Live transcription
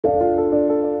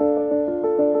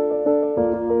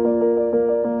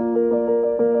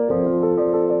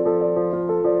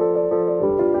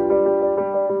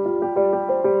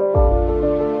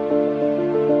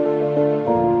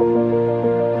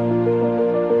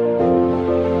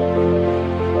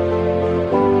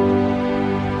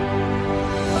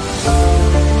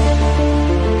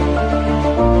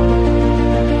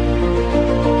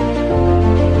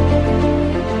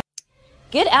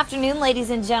afternoon,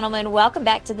 ladies and gentlemen. Welcome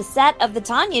back to the set of the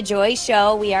Tania Joy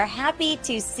Show. We are happy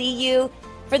to see you.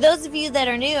 For those of you that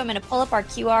are new, I'm going to pull up our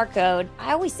QR code.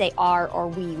 I always say our or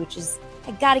we, which is,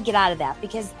 I got to get out of that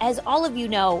because as all of you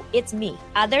know, it's me.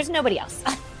 There's nobody else.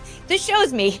 This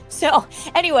show's me. So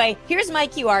anyway, here's my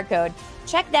QR code.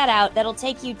 Check that out. That'll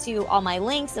take you to all my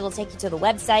links. It'll take you to the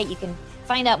website. You can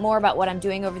find out more about what I'm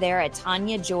doing over there at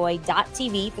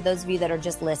taniajoy.tv for those of you that are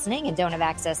just listening and don't have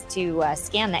access to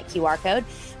scan that QR code.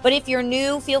 But if you're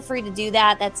new, feel free to do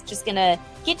that. That's just going to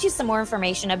get you some more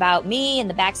information about me and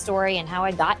the backstory and how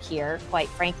I got here, quite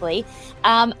frankly.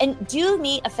 And do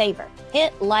me a favor.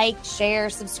 Hit like, share,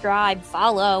 subscribe,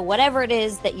 follow, whatever it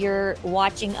is that you're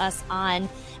watching us on.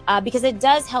 Because it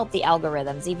does help the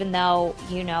algorithms, even though,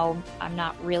 you know, I'm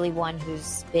not really one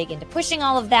who's big into pushing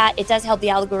all of that. It does help the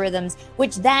algorithms,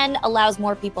 which then allows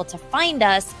more people to find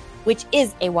us, which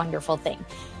is a wonderful thing.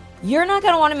 You're not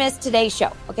going to want to miss today's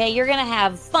show, okay? You're going to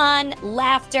have fun,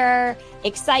 laughter,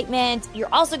 excitement.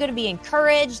 You're also going to be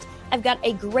encouraged. I've got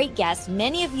a great guest.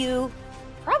 Many of you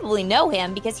probably know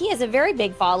him because he has a very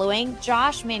big following,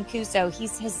 Josh Mancuso.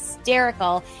 He's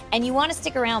hysterical, and you want to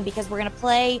stick around because we're going to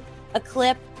play a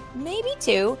clip, maybe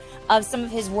two, of some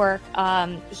of his work.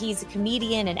 He's a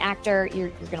comedian and actor. You're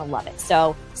going to love it.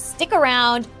 So stick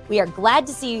around. We are glad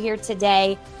to see you here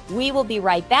today. We will be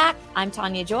right back. I'm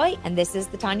Tania Joy, and this is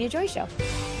the Tania Joy Show.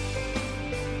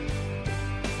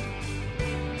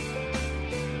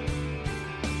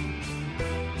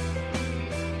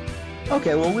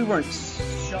 Okay, well, we weren't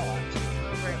shot.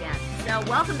 Over again. So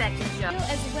welcome back to the show.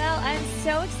 As well, I'm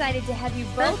so excited to have you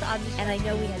both on the show. And I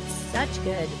know we had such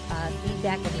good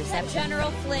feedback and reception.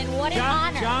 General Flynn, what an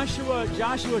honor.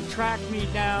 Joshua tracked me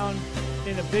down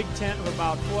in a big tent of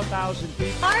about 4,000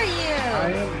 people. How are you?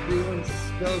 I am doing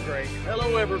so great.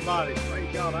 Hello, everybody.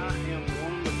 Praise God, I am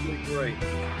wonderfully great.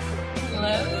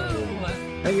 Hello.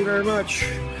 Thank you very much.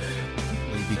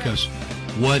 Because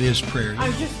what is prayer?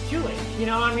 I'm just Jewish, you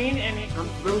know what I mean? And I'm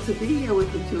thrilled to be here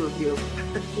with the two of you.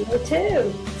 Me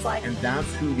too. It's like, And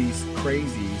that's who these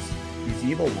crazies, these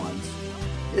evil ones.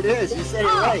 It is. You said it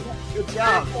right. Good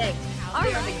job. Perfect. all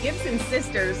right, the Gibson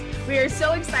sisters. We are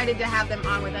so excited to have them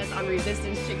on with us on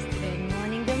Resistance Chicks today. Good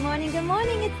morning, good morning, good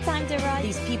morning. It's time to rise.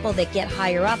 These people that get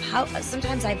higher up,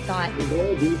 sometimes I've thought,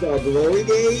 These are glory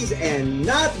days and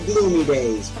not gloomy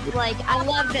days. like, I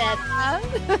love that.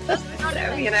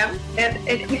 You know, and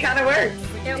it kind of works.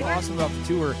 what's awesome about the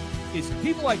tour is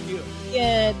people like you.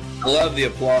 Good. I love the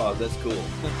applause. That's cool.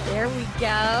 There we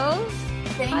go.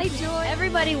 Hi, Joy.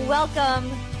 Everybody,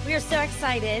 welcome. We are so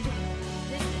excited.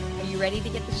 Are you ready to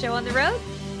get the show on the road?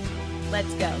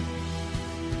 Let's go.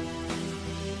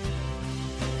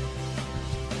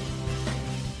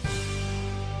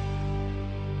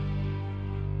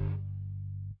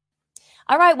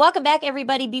 All right, welcome back,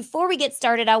 everybody. Before we get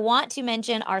started, I want to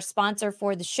mention our sponsor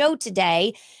for the show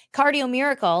today, Cardio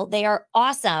Miracle. They are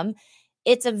awesome.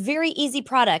 It's a very easy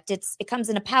product. It comes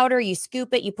in a powder. You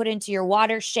scoop it, you put it into your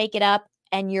water, shake it up,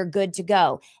 and you're good to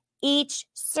go. Each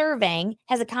serving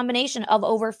has a combination of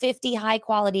over 50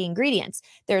 high-quality ingredients.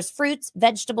 There's fruits,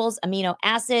 vegetables, amino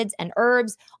acids, and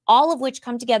herbs, all of which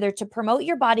come together to promote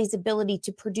your body's ability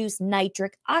to produce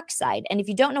nitric oxide. And if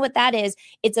you don't know what that is,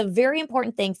 it's a very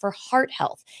important thing for heart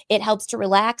health. It helps to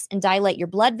relax and dilate your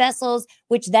blood vessels,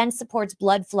 which then supports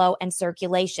blood flow and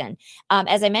circulation.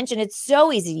 As I mentioned, it's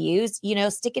so easy to use. You know,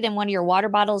 stick it in one of your water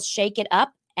bottles, shake it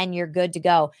up, and you're good to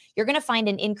go. You're going to find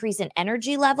an increase in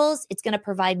energy levels. It's going to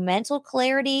provide mental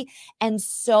clarity and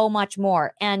so much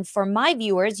more. And for my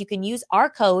viewers, you can use our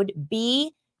code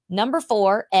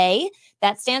B4A.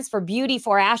 That stands for Beauty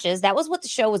for Ashes. That was what the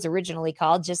show was originally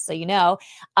called, just so you know.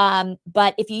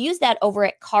 But if you use that over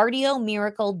at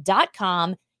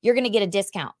cardiomiracle.com, you're going to get a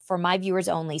discount for my viewers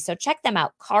only. So check them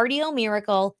out,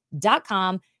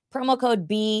 cardiomiracle.com, promo code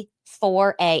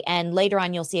B4A. And later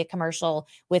on, you'll see a commercial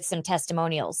with some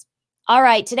testimonials. All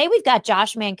right. Today, we've got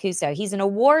Josh Mancuso. He's an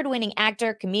award-winning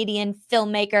actor, comedian,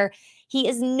 filmmaker. He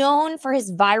is known for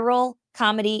his viral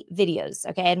comedy videos.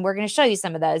 Okay. And we're going to show you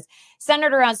some of those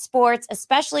centered around sports,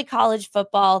 especially college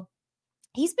football.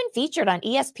 He's been featured on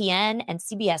ESPN and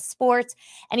CBS Sports,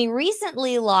 and he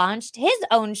recently launched his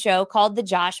own show called The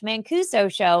Josh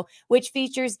Mancuso Show, which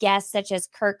features guests such as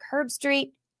Kirk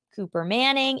Herbstreit, Cooper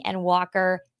Manning, and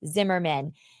Walker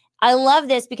Zimmerman. I love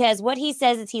this because what he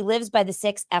says is he lives by the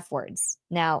 6 F words.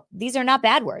 Now, these are not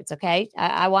bad words, okay?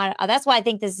 That's why I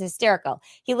think this is hysterical.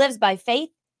 He lives by faith,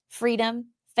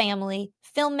 freedom, family,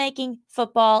 filmmaking,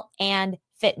 football, and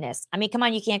fitness. I mean, come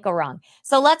on, you can't go wrong.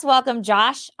 So let's welcome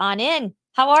Josh on in.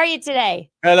 How are you today?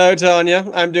 Hello, Tanya.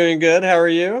 I'm doing good. How are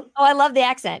you? Oh, I love the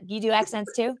accent. You do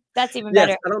accents too? That's even Yes,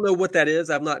 better. I don't know what that is.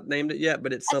 I've not named it yet,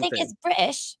 but it's I think something. it's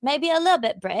British, maybe a little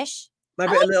bit British. I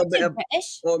Maybe a like little to bit do of.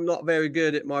 British. Well, I'm not very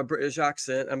good at my British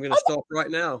accent. I'm going to Oh, stop right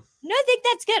now. no, I think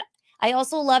that's good. I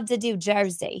also love to do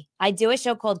Jersey. I do a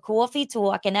show called Coffee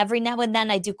Talk, and every now and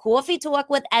then I do Coffee Talk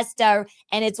with Esther,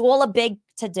 and it's all a big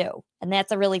to do. And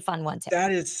that's a really fun one too.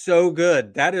 That is so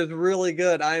good. That is really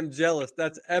good. I am jealous.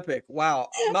 That's epic. Wow.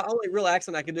 My only real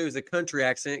accent I can do is a country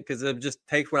accent because it just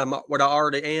takes what I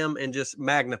already am and just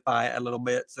magnify it a little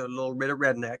bit. So a little bit of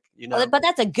redneck, you know. But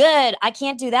that's a good, I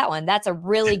can't do that one. That's a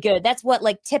really good, that's what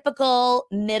like typical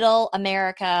middle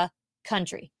America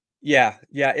country. Yeah,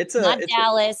 yeah. It's Not a.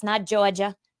 Dallas, not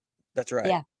Georgia. That's right.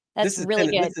 Yeah, that's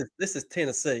really good. This is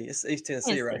Tennessee. It's East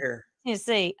Tennessee right here.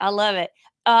 Tennessee, I love it.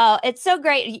 It's so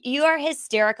great. You are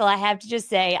hysterical. I have to just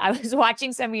say, I was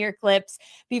watching some of your clips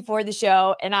before the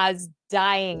show and I was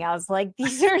dying. I was like,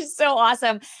 these are so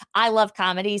awesome. I love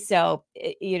comedy. So,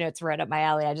 it's right up my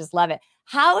alley. I just love it.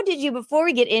 How did you, before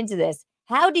we get into this,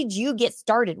 how did you get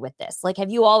started with this? Like,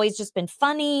 have you always just been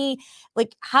funny?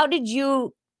 Like, how did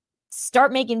you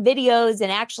start making videos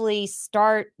and actually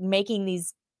start making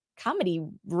these comedy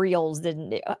reels?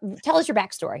 And tell us your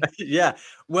backstory. Yeah.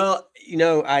 Well,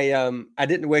 I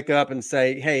didn't wake up and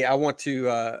say, "Hey, I want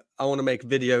to make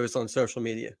videos on social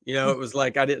media." It was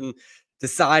like I didn't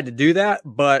decide to do that,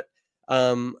 but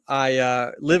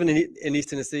I live in East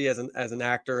Tennessee as an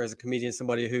actor, as a comedian,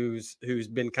 somebody who's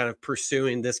been kind of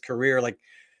pursuing this career. Like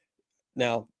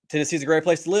now, Tennessee's a great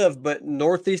place to live, but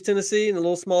Northeast Tennessee, in a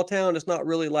little small town, it's not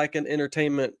really like an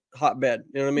entertainment hotbed.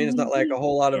 You know what I mean? It's not like a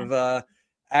whole lot of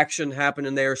action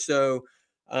happening there. So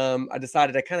I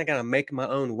decided I kind of got to make my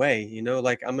own way,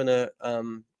 like I'm going to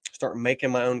start making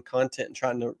my own content and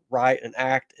trying to write and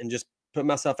act and just put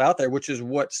myself out there, which is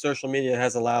what social media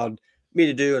has allowed me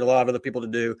to do and a lot of other people to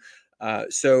do.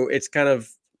 So it's kind of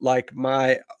like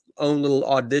my own little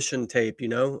audition tape,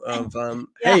 of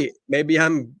hey, maybe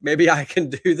I can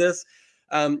do this.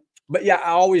 But yeah,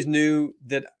 I always knew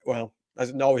that. Well, I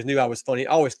always knew I was funny.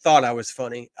 I always thought I was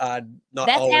funny. Not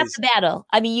That's always. half the battle.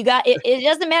 I mean, you got it. It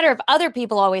doesn't matter if other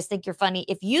people always think you're funny.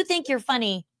 If you think you're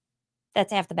funny,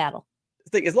 that's half the battle.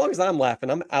 As long as I'm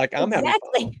laughing, I'm having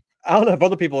fun. I don't know if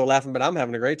other people are laughing, but I'm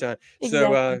having a great time.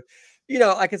 Exactly.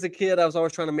 So, like as a kid, I was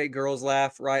always trying to make girls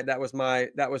laugh. Right, that was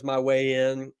my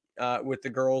way in. With the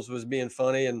girls was being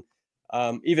funny, and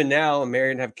even now I'm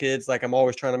married and have kids. Like I'm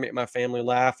always trying to make my family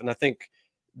laugh, and I think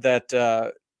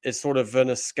that it's sort of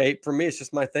an escape for me. It's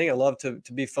just my thing. I love to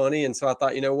be funny, and so I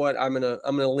thought, you know what, I'm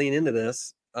gonna lean into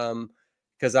this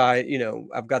because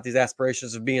I've got these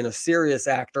aspirations of being a serious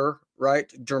actor,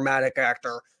 right, dramatic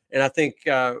actor, and I think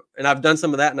and I've done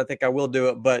some of that, and I think I will do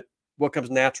it, but what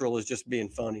comes natural is just being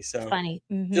funny. So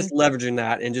just leveraging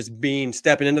that and just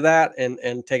stepping into that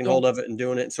and taking hold of it and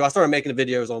doing it. So I started making the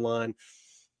videos online.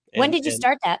 When did you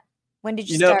start that? When did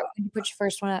you start? When did you put your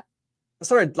first one up? I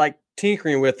started like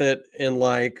tinkering with it in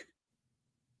like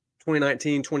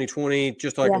 2019, 2020,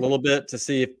 just like a little bit to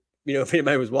see if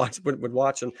anybody was would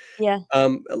watch. And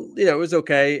it was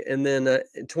okay. And then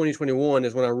in 2021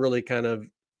 is when I really kind of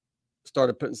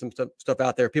started putting some stuff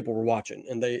out there. People were watching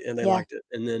and they liked it.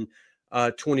 And then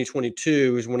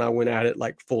 2022 is when I went at it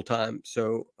like full time.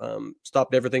 So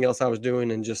stopped everything else I was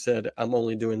doing and just said, I'm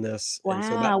only doing this. Wow. And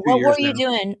so what were you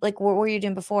doing? Like, what were you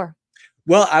doing before?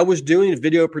 Well, I was doing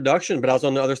video production, but I was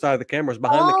on the other side of the cameras,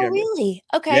 behind the camera. Oh, really?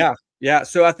 Okay. Yeah.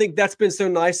 So I think that's been so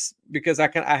nice because I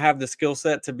have the skill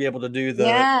set to be able to do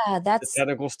the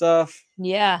technical stuff.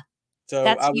 Yeah. So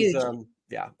that's I was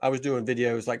huge. I was doing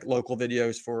videos, like local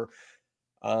videos for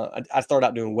I started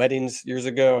out doing weddings years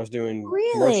ago. I was doing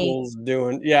commercials,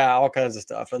 doing all kinds of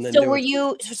stuff. And then were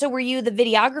you the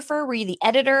videographer? Were you the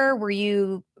editor? Were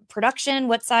you production?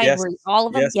 What side were you? All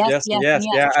of them? Yes.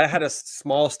 I had a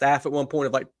small staff at one point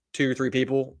of like 2 or 3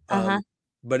 people.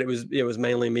 But it was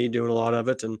mainly me doing a lot of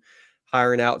it and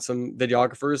hiring out some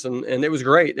videographers and it was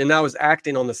great. And I was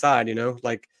acting on the side,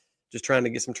 like just trying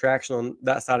to get some traction on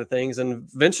that side of things. And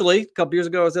eventually, a couple years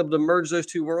ago, I was able to merge those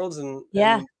two worlds and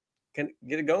can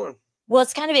get it going. Well,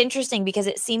 it's kind of interesting because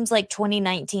it seems like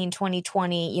 2019,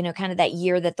 2020, kind of that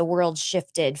year that the world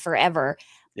shifted forever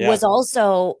was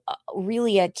also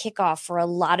really a kickoff for a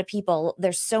lot of people.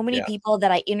 There's so many people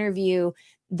that I interview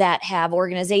that have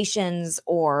organizations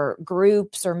or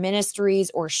groups or ministries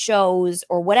or shows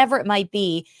or whatever it might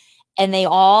be. And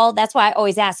that's why I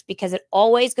always ask, because it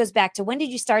always goes back to, when did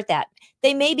you start that?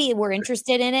 They maybe were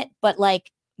interested in it, but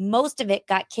like most of it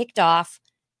got kicked off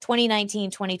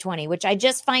 2019, 2020, which I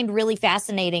just find really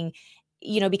fascinating,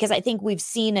 because I think we've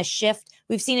seen a shift.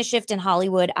 We've seen a shift in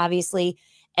Hollywood, obviously.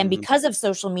 And because of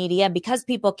social media, because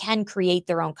people can create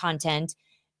their own content,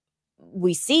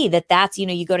 we see that that's, you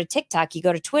know, you go to TikTok, you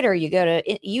go to Twitter, you go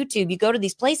to YouTube, you go to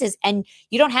these places, and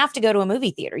you don't have to go to a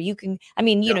movie theater. You can, I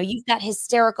mean, you know, you've got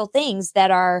hysterical things that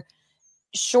are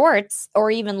shorts or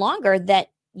even longer that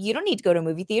you don't need to go to a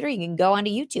movie theater. You can go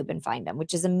onto YouTube and find them,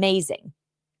 which is amazing.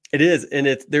 It is. And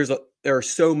there are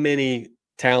so many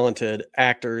talented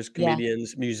actors,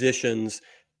 comedians, musicians,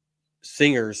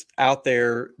 singers out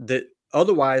there that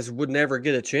otherwise would never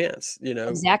get a chance, you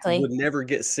know, would never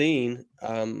get seen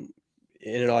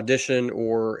in an audition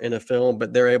or in a film,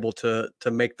 but they're able to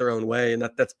make their own way. And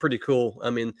that's pretty cool. I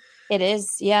mean, it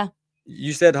is. Yeah.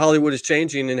 You said Hollywood is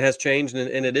changing and has changed,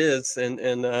 and it is. And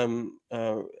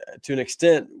to an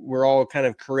extent, we're all kind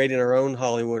of creating our own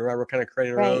Hollywood, right? We're kind of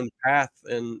creating our own path,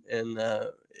 and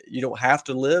you don't have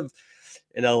to live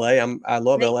in LA. I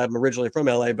love LA. I'm originally from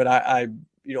LA, but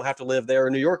you don't have to live there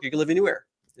in New York. You can live anywhere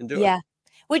and do it.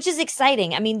 Which is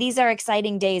exciting. I mean, these are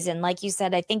exciting days. And like you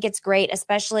said, I think it's great,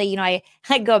 especially, you know, I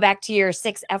go back to your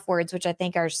 6 F words, which I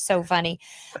think are so funny.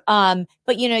 But,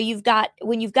 you know,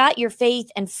 when you've got your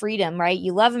faith and freedom, right?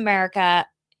 You love America,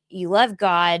 you love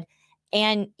God,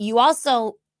 and you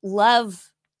also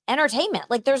love entertainment.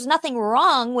 Like, there's nothing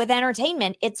wrong with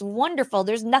entertainment. It's wonderful.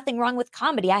 There's nothing wrong with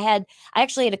comedy. I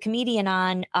actually had a comedian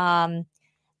on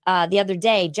the other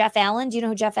day, Jeff Allen. Do you know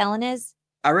who Jeff Allen is?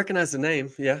 I recognize the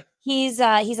name. Yeah. He's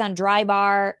on Dry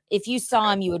Bar. If you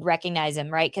saw him, you would recognize him,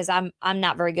 right? Because I'm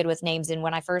not very good with names. And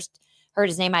when I first heard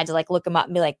his name, I had to like look him up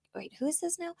and be like, wait, who is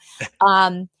this now?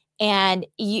 And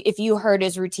if you heard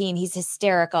his routine, he's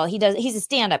hysterical. He's a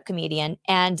stand-up comedian.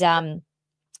 And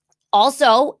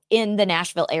also in the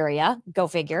Nashville area, go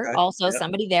figure. Okay. Also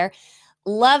somebody there.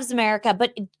 Loves America,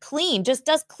 but clean, just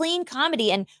does clean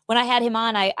comedy. And when I had him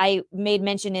on, I made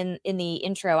mention in the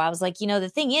intro, I was like, you know, the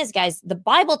thing is, guys, the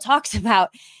Bible talks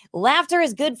about laughter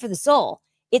is good for the soul.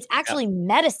 It's actually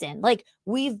medicine. Like,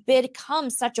 we've become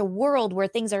such a world where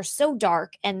things are so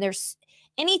dark, and there's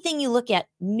anything you look at,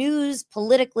 news,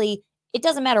 politically, it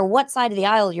doesn't matter what side of the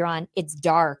aisle you're on. It's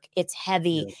dark, it's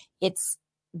heavy, it's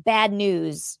bad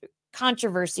news,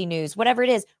 controversy news, whatever it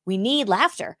is. We need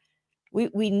laughter.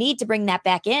 We need to bring that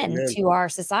back into our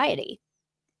society.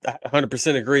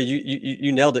 100% agree.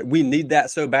 You nailed it. We need that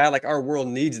so bad. Like, our world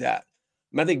needs that.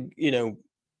 I think, you know,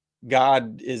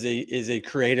 God is a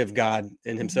creative God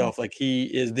in himself. Like, he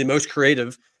is the most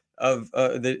creative of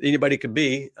that anybody could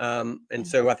be. And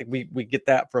so I think we get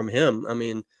that from him. I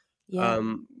mean,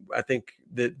 I think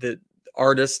that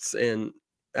artists and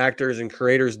actors and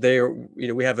creators,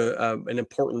 we have an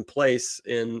important place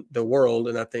in the world,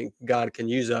 and I think God can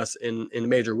use us in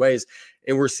major ways.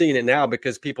 And we're seeing it now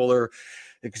because people are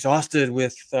exhausted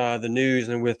with the news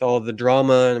and with all the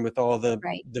drama and with all the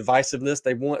divisiveness.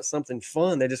 They want something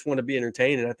fun. They just want to be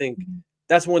entertained. And I think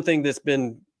that's one thing that's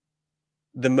been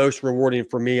the most rewarding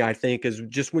for me, I think, is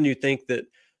just when you think that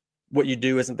what you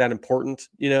do isn't that important,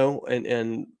 you know,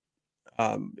 and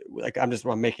like,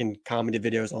 I'm making comedy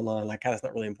videos online, like, that's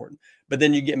not really important. But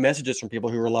then you get messages from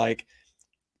people who are like,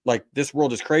 this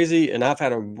world is crazy, and I've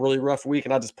had a really rough week,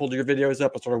 and I just pulled your videos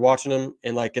up and started watching them,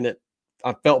 and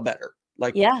I felt better.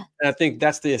 Like, and I think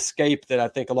that's the escape that I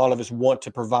think a lot of us want to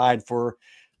provide for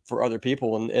other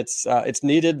people, and it's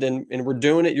needed, and we're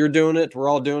doing it. You're doing it. We're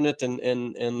all doing it, and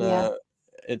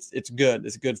it's good.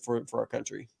 It's good for our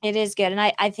country. It is good, and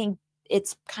I think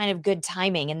it's kind of good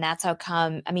timing, and that's how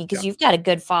come. I mean, because you've got a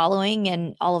good following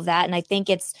and all of that, and I think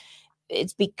it's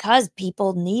because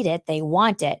people need it, they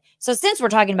want it. So since we're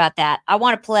talking about that, I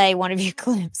want to play one of your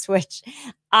clips, which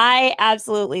I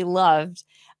absolutely loved.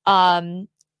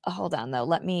 Hold on though,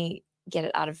 let me get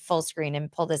it out of full screen and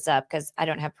pull this up because I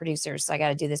don't have producers, so I got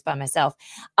to do this by myself.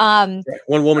 One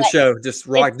woman show, just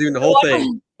doing the whole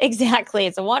thing. Exactly,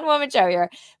 it's a one woman show here.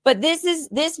 But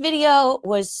this video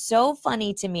was so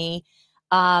funny to me.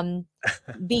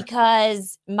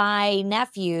 Because my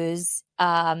nephews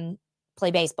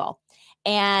play baseball,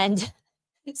 and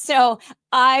so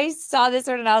I saw this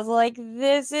one and I was like,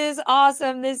 this is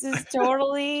awesome. This is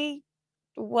totally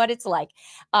what it's like.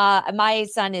 My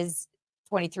son is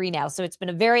 23 now, so it's been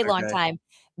a very long time.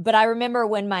 But I remember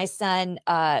when my son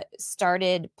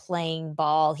started playing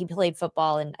ball, he played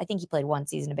football, and I think he played one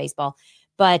season of baseball,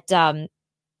 but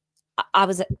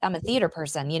I'm a theater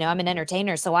person, you know, I'm an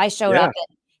entertainer. So I showed up,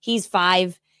 and he's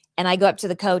 5, and I go up to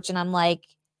the coach and I'm like,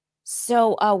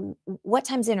 so what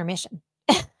time's intermission?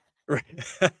 And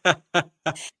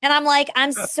I'm like,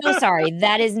 I'm so sorry.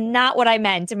 That is not what I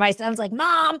meant. And my son's like,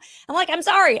 Mom, I'm like, I'm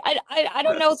sorry. I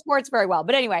don't know sports very well.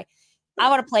 But anyway, I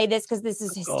want to play this because this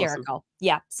is hysterical. Awesome.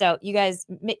 Yeah. So you guys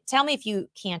tell me if you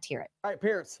can't hear it. All right,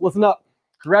 parents, listen up.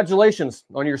 Congratulations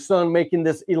on your son making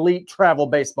this elite travel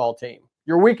baseball team.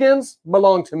 Your weekends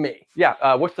belong to me.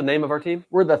 Yeah, what's the name of our team?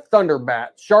 We're the Thunderbat,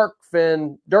 Shark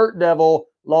Fin, Dirt Devil,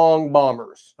 Long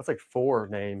Bombers. That's like 4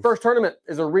 names. First tournament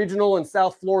is a regional in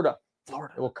South Florida.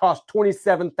 It will cost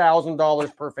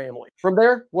 $27,000 per family. From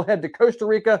there, we'll head to Costa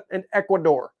Rica and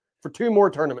Ecuador for 2 more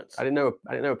tournaments. I didn't know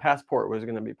a passport was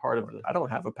going to be part of it. I don't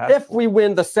have a passport. If we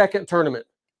win the second tournament,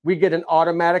 we get an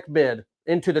automatic bid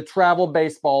into the Travel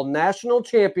Baseball National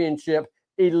Championship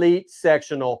Elite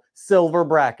Sectional Silver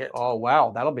Bracket. Oh,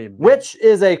 wow. That'll be big. Which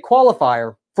is a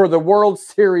qualifier for the World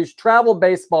Series Travel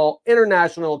Baseball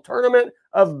International Tournament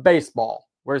of Baseball.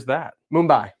 Where's that?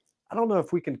 Mumbai. I don't know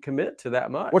if we can commit to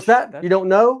that much. What's that? You don't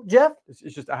know, Jeff?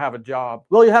 It's just I have a job.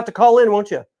 Well, you have to call in, won't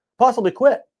you? Possibly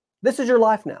quit. This is your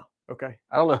life now. Okay.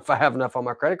 I don't know if I have enough on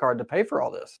my credit card to pay for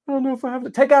all this. I don't know if I have to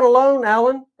take out a loan,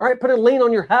 Alan. All right, put a lien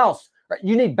on your house. All right,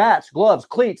 you need bats, gloves,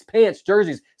 cleats, pants,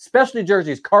 jerseys, specialty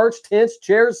jerseys, carts, tents,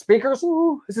 chairs, speakers.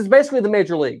 Ooh, this is basically the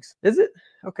major leagues. Is it?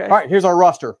 Okay. All right, here's our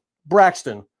roster.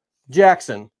 Braxton,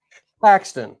 Jackson,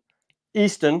 Paxton,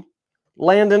 Easton,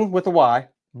 Landon with a Y,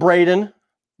 Braden,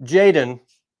 Jaden,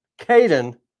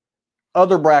 Caden,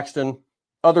 other Braxton,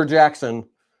 other Jackson,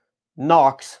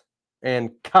 Knox,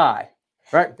 and Kai.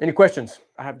 All right, any questions?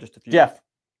 I have just a few. Jeff,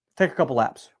 take a couple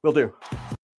laps. Will do.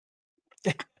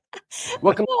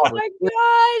 Welcome. Oh my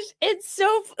gosh. It's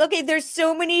so okay. There's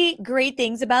so many great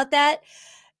things about that.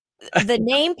 The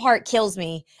name part kills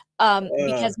me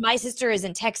because my sister is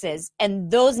in Texas,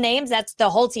 and those names, that's the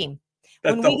whole team.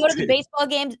 When we go to the baseball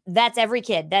games, that's every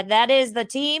kid. That is the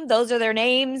team. Those are their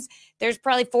names. There's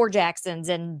probably 4 Jacksons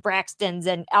and Braxtons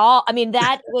and all. I mean,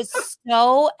 that was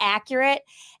so accurate.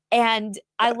 And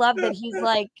I love that he's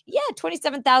like, yeah,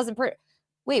 27,000 per.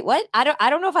 Wait, what? I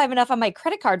don't know if I have enough on my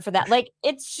credit card for that. Like,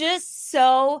 it's just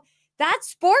so, that's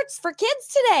sports for kids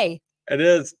today. It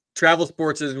is. Travel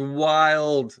sports is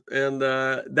wild. And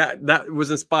that was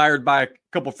inspired by a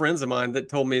couple friends of mine that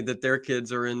told me that their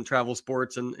kids are in travel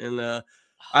sports. And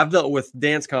I've dealt with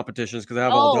dance competitions because I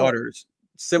have all daughters.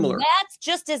 Similar. That's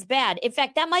just as bad. In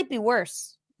fact, that might be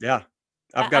worse. Yeah.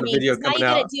 I've got a video coming out.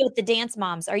 Now you got to deal with the dance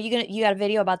moms. You got a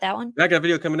video about that one? I got a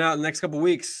video coming out in the next couple of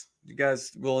weeks. You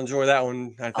guys will enjoy that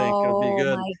one. I think it'll be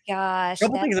good. Oh my gosh. A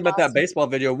couple things about that baseball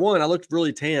video. One, I looked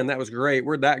really tan. That was great.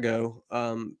 Where'd that go?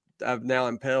 Now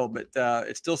I'm pale, but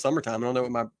it's still summertime. I don't know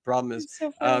what my problem is.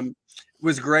 So it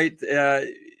was great. The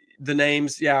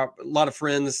names, yeah, a lot of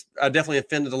friends. I definitely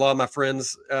offended a lot of my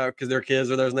friends because their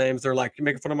kids are those names. They're like, "You're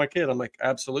making fun of my kid." I'm like,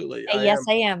 absolutely. I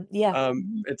am. Yeah.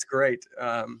 It's great.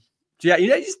 Yeah, you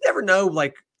just never know.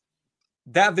 Like,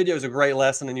 that video is a great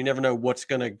lesson, and you never know what's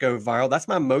going to go viral. That's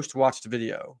my most watched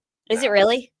video. Is it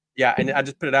really? Yeah, and I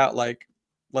just put it out like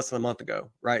less than a month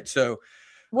ago, right? So,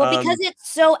 well, because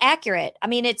it's so accurate. I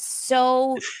mean, it's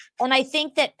so, and I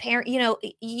think that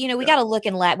we got to look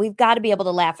and laugh. We've got to be able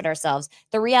to laugh at ourselves.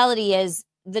 The reality is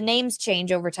the names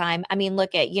change over time. I mean,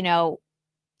 look at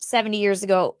 70 years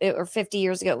ago or 50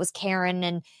 years ago, it was Karen,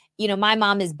 and my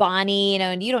mom is Bonnie,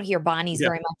 and you don't hear Bonnies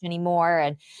very much anymore.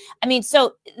 And I mean,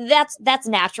 so that's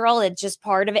natural. It's just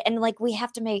part of it. And like, we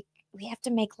have to make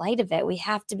light of it. We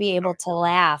have to be able to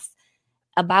laugh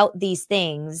about these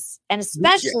things. And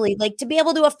especially like to be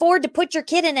able to afford to put your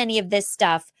kid in any of this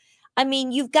stuff. I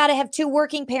mean, you've got to have 2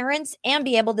 working parents and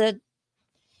be able to,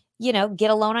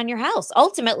 get a loan on your house.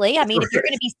 Ultimately, I mean, if you're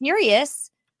going to be serious,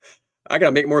 I got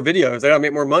to make more videos. I got to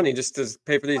make more money just to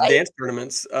pay for these dance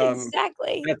tournaments.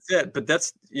 Exactly. That's it. But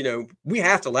that's, we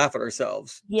have to laugh at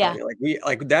ourselves. Yeah.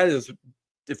 That is,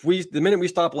 the minute we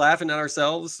stop laughing at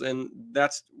ourselves, and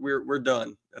we're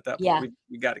done at that point. Yeah.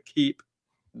 We got to keep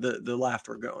the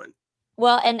laughter going.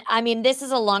 Well, and I mean, this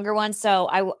is a longer one, so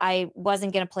I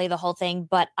wasn't going to play the whole thing,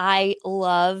 but I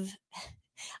love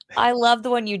the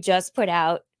one you just put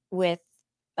out with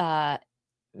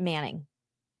Manning.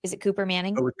 Is it Cooper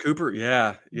Manning? Oh, with Cooper?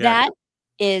 Yeah. That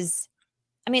is,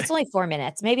 I mean, it's only 4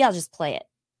 minutes. Maybe I'll just play it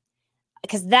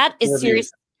because that is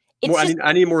serious.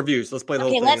 I need more views. Let's play the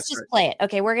whole thing. Okay, let's just play it.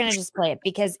 Okay, we're going to just play it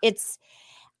because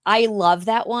I love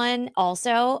that one.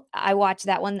 Also, I watched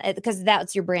that one because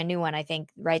that's your brand new one, I think,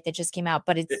 right? That just came out,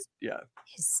 but it's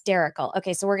hysterical.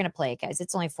 Okay, so we're going to play it, guys.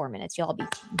 It's only 4 minutes. You'll all be.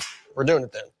 We're doing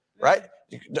it then, right?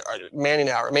 Manning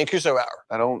hour, Mancuso hour.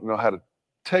 I don't know how to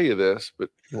tell you this, but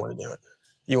you want to do it.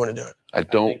 You want to do it. I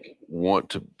don't want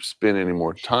to spend any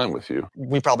more time with you.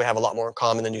 We probably have a lot more in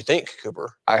common than you think,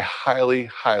 Cooper. I highly,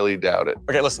 highly doubt it.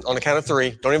 Okay, listen, on the count of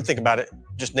 3, don't even think about it.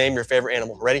 Just name your favorite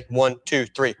animal. Ready? 1, 2,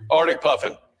 3. Arctic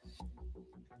puffin.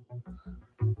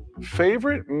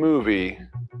 Favorite movie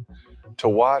to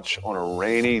watch on a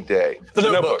rainy day? The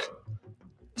Notebook.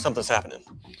 Something's happening.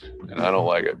 And I don't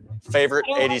like it. Favorite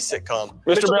 80s sitcom?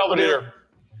 Mr. Belvedere.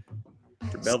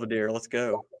 Mr. Belvedere, let's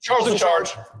go. Charles in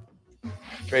Charge.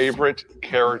 Favorite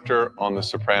character on The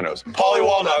Sopranos? Paulie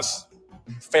Walnuts.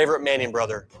 Favorite Manning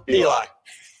brother? Eli.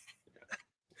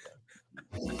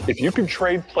 If you could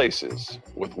trade places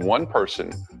with one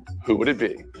person, who would it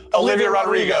be? Olivia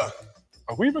Rodrigo.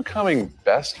 Are we becoming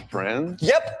best friends?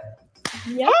 Yep.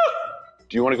 Yep.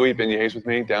 Do you want to go eat beignets with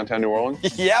me downtown New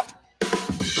Orleans? Yep. You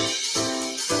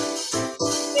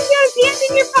guys danced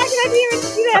in your pocket. I didn't even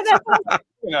see that.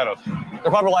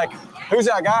 They're probably like, who's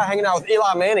that guy hanging out with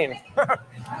Eli Manning?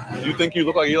 You think you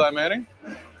look like Eli Manning?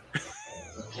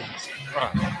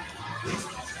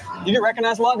 You get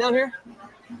recognized a lot down here?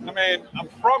 I mean, I'm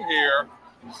from here,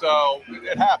 so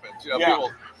it happens. You know,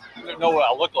 people know what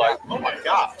I look like. Oh my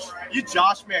gosh. You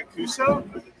Josh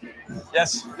Mancuso?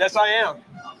 Yes, I am.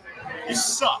 You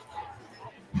suck.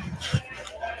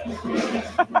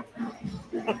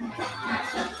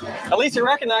 At least you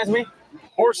recognize me.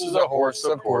 Horse is a horse,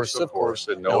 of course,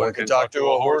 and no one can talk to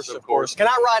a horse, of course. Can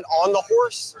I ride on the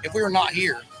horse? If we were not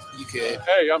here, you could.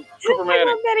 Hey, I'm Cooper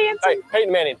Manning. Hey,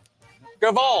 Peyton Manning.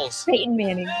 Go Vols. Peyton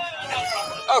Manning.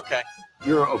 Okay.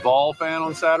 You're a Vol fan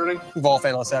on Saturday? Vol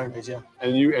fan on Saturdays, yeah.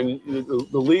 And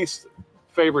the least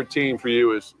favorite team for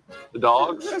you is the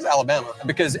Dogs? It's Alabama.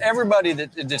 Because everybody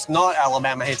that's not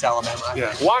Alabama hates Alabama.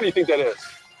 Yeah. Why do you think that is?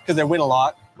 Because they win a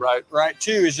lot. Right. Right.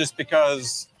 2 is just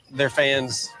because their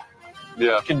fans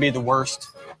can be the worst.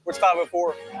 What's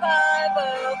 504?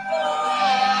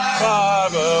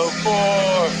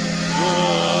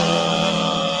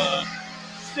 504.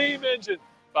 Steam engine.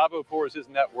 504 is his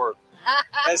net worth.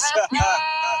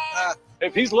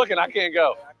 If he's looking, I can't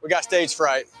go. We got stage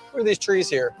fright. What are these trees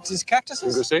here? Is these cactuses? Can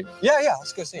we go see? Yeah,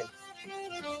 let's go see them.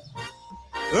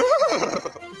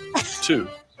 2,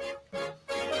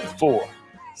 4,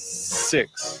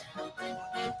 6,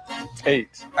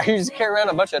 8. Are you just carrying around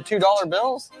a bunch of $2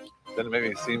 bills? Doesn't it make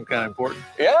me seem kind of important?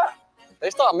 Yeah. They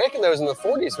stopped making those in the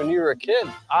 40s when you were a kid.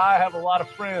 I have a lot of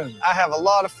friends. I have a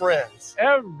lot of friends.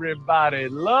 Everybody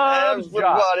loves Josh.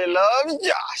 Everybody loves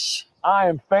Josh. I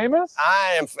am famous.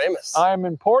 I am famous. I am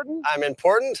important. I'm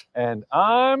important. And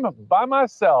I'm by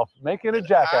myself making a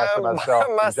jackass of myself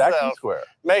in Jackson Square.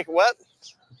 Make what?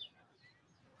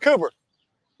 Cooper.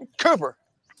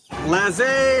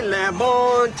 Laissez la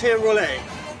bonne tiroler.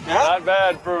 Not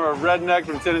bad for a redneck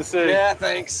from Tennessee. Yeah,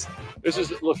 thanks. This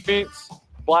is Lafitte's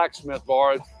Blacksmith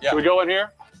Bar. Yeah. Can we go in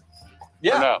here?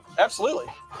 Yeah, no? Absolutely.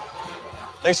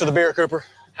 Thanks for the beer, Cooper.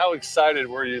 How excited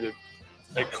were you that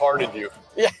they carded you?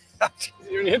 Yeah.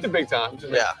 You hit the big times.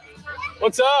 Yeah.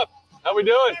 What's up? How we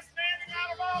doing?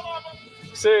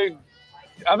 See,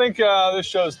 I think this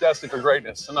show's destined for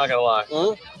greatness. I'm not going to lie.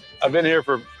 Mm-hmm. I've been here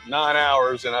for 9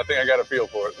 hours, and I think I got a feel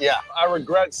for it. Yeah. I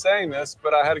regret saying this,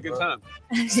 but I had a good time.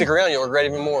 Stick around. You'll regret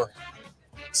even more.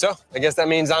 So I guess that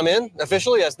means I'm in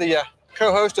officially as the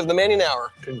co-host of the Manning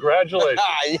Hour. Congratulations.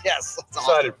 Yes. That's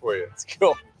Excited awesome. for you. It's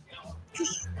cool.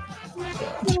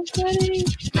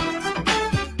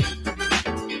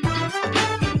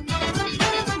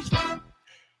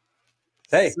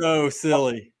 Hey. So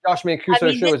silly. Josh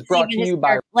Mancuso show is brought to you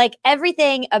by... Like,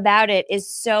 everything about it is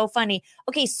so funny.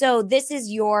 Okay, so this is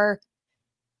your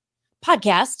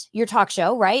podcast, your talk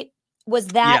show, right? Was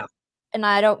that, and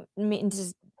I don't mean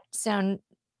to sound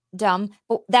dumb,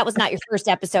 but that was not your first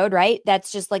episode, right? That's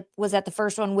just like, was that the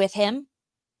first one with him?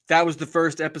 That was the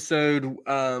first episode.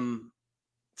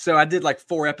 So I did like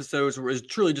 4 episodes where it was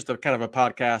truly just a kind of a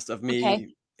podcast of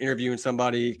me interviewing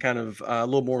somebody kind of a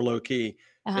little more low key.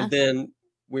 And then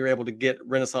we were able to get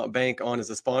Renaissance Bank on as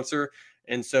a sponsor.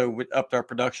 And so we upped our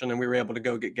production and we were able to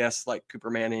go get guests like Cooper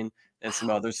Manning and some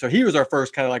others. So he was our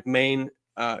first kind of like main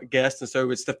guest. And so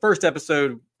it's the first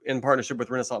episode in partnership with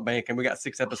Renaissance Bank. And we got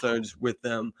 6 episodes with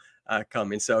them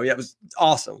coming. So yeah, it was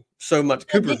awesome. So much.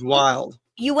 Cooper's wild.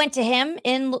 You went to him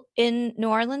in New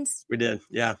Orleans? We did.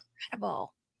 Yeah.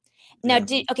 Incredible. Now,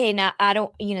 now I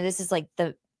don't, this is like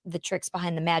the tricks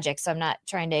behind the magic. So I'm not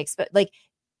trying to expect, like,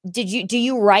 do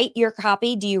you write your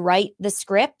copy? Do you write the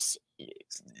script?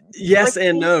 Yes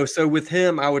and no. So with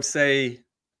him, I would say,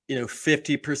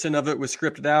 50% of it was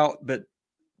scripted out, but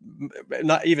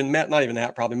not even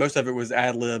that probably. Most of it was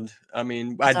ad-libbed. I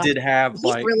mean, I did have he's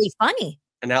really funny.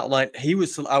 An outline.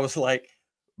 I was like,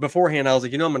 beforehand, I was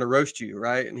like, I'm going to roast you.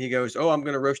 Right. And he goes, oh, I'm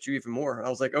going to roast you even more. And I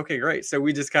was like, okay, great. So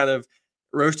we just kind of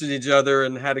roasted each other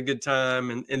and had a good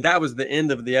time. And that was the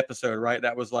end of the episode, right?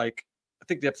 That was like, I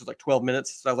think the episode was like 12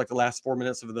 minutes. So that was like the last 4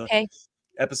 minutes of the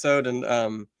episode.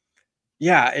 And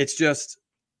it's just,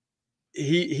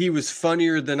 he was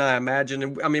funnier than I imagined.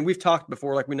 And I mean, we've talked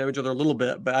before, like we know each other a little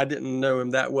bit, but I didn't know him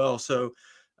that well. So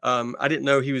I didn't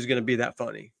know he was going to be that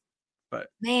funny. But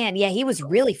man, yeah, he was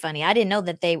really funny. I didn't know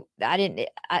that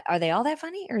are they all that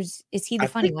funny, or is he the I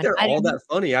funny think one? they're I all don't know. that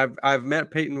funny. I've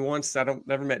met Peyton once.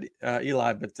 Never met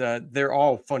Eli, but they're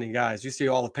all funny guys. You see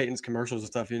all of Peyton's commercials and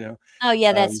stuff, you know. Oh yeah,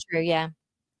 Um, that's true. Yeah.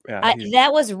 yeah,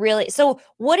 That was really so.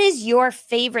 What is your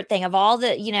favorite thing of all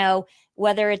the,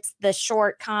 whether it's the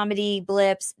short comedy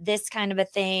blips, this kind of a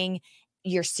thing,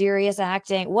 your serious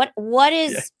acting? What yeah.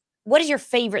 is your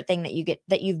favorite thing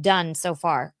that you've done so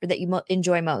far, or that you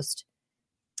enjoy most?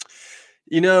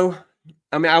 I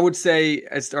mean, I would say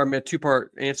a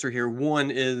two-part answer here.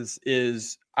 One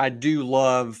is I do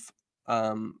love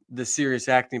the serious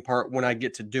acting part when I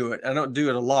get to do it. I don't do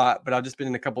it a lot, but I've just been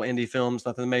in a couple indie films,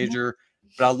 nothing major.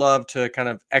 But I love to kind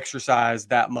of exercise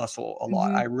that muscle a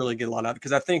lot. I really get a lot out of it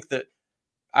because I think that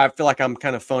I feel like I'm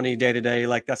kind of funny day to day,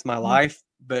 like that's my life.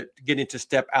 But getting to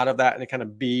step out of that and to kind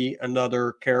of be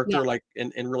another character, like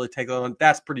and really take it on,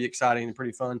 that's pretty exciting and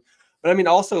pretty fun. But I mean,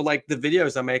 also like the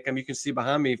videos I make, you can see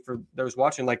behind me for those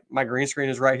watching, like my green screen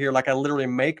is right here. Like I literally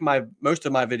make most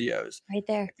of my videos right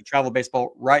there. Like, travel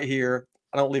baseball right here.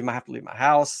 I don't have to leave my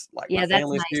house. Like my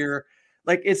family's here.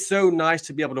 Like it's so nice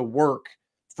to be able to work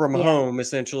from home,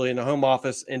 essentially in a home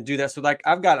office and do that. So like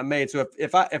I've got it made. So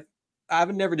if I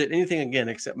would never did anything again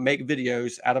except make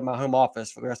videos out of my home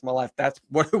office for the rest of my life. That's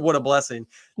what a blessing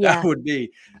that would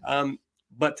be.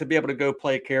 But to be able to go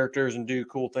play characters and do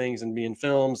cool things and be in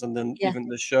films and then even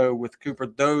the show with Cooper,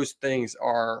 those things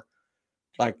are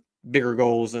like bigger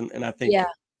goals. And I think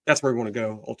that's where we want to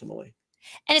go ultimately.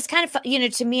 And it's kind of,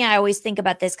 to me, I always think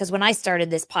about this because when I started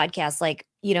this podcast, like,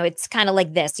 it's kind of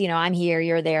like this, I'm here,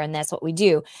 you're there, and that's what we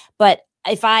do. But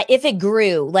if it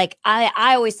grew, like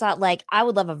I always thought like I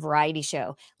would love a variety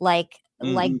show, like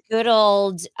good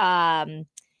old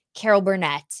Carol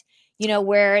Burnett,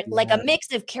 where like a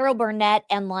mix of Carol Burnett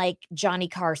and like Johnny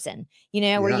Carson,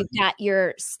 where you've got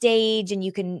your stage and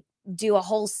you can do a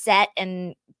whole set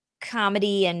and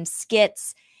comedy and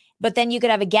skits, but then you could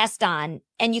have a guest on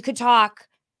and you could talk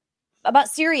about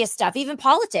serious stuff, even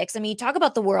politics. I mean, you talk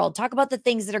about the world, talk about the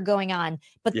things that are going on,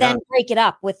 but then break it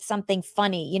up with something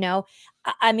funny,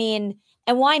 I mean,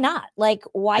 and why not? Like,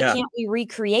 why can't we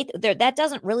recreate that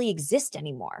doesn't really exist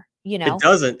anymore, It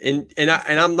doesn't. And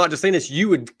I'm not just saying this, you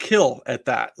would kill at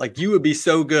that. Like you would be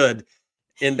so good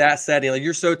in that setting. Like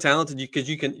you're so talented because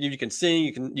you can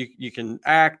sing, you can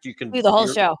act, you can do the whole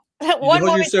show. One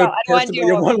woman show.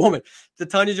 One woman. The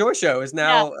Tania Joy show is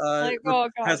now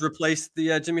has replaced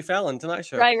the Jimmy Fallon Tonight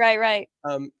Show. Right.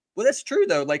 Well, that's true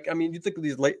though. Like, I mean, you think of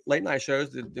these late night shows,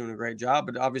 they're doing a great job,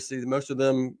 but obviously most of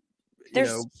them,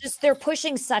 they're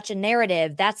pushing such a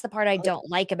narrative. That's the part I don't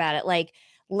like about it. Like,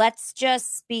 let's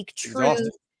just speak truth.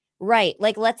 Right.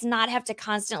 Like, let's not have to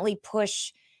constantly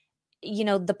push,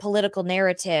 the political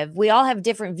narrative. We all have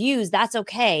different views. That's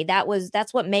okay.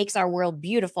 That's what makes our world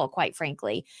beautiful, quite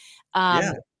frankly.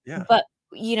 But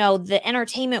the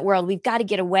entertainment world, we've got to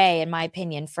get away, in my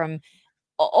opinion, from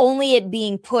only it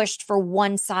being pushed for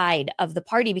one side of the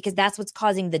party, because that's what's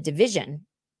causing the division.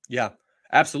 Yeah,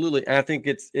 absolutely. And I think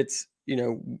it's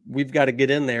we've got to get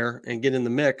in there and get in the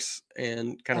mix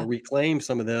and kind of reclaim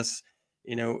some of this,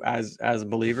 as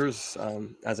believers,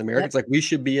 as Americans. Like we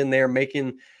should be in there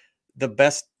making the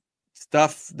best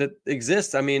stuff that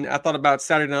exists. I mean, I thought about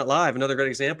Saturday Night Live, another great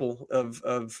example of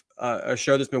a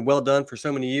show that's been well done for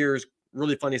so many years,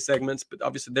 really funny segments, but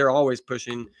obviously they're always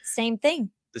pushing the same thing.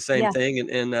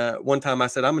 And one time I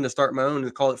said, I'm going to start my own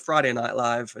and call it Friday Night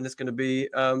Live. And it's going to be,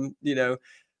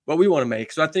 what we want to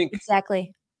make. So I think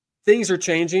things are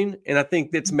changing. And I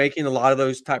think that's making a lot of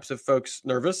those types of folks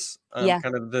nervous.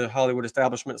 Kind of the Hollywood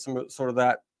establishment, sort of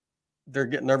that they're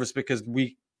getting nervous because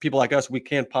people like us, we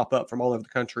can pop up from all over the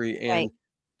country, and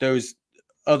those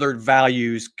other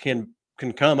values can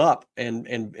come up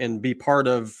and be part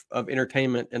of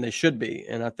entertainment, and they should be.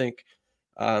 And I think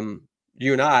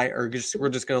you and I we're just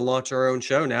going to launch our own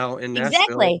show now in Nashville.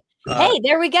 Exactly. Hey,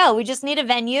 there we go. We just need a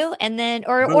venue, and then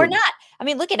or not. I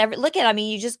mean, look at. I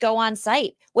mean, you just go on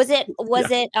site. Was it?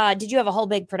 Did you have a whole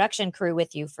big production crew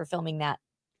with you for filming that?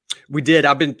 We did.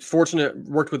 I've been fortunate,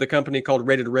 worked with a company called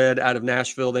Rated Red out of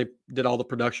Nashville. They did all the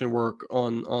production work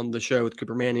on the show with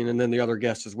Cooper Manning and then the other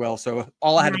guests as well. So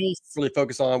all I had to really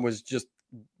focus on was just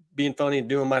being funny and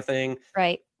doing my thing.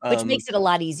 Right. Which makes it a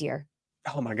lot easier.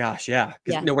 Oh my gosh. Yeah.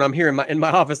 Because when I'm here in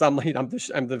my office, I'm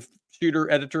the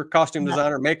shooter, editor, costume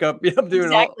designer, makeup. I'm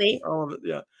doing all of it.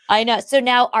 Yeah. I know. So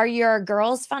now are your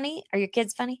girls funny? Are your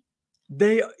kids funny?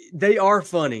 They are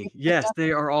funny. Yes,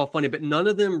 they are all funny, but none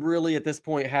of them really at this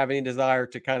point have any desire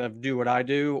to kind of do what I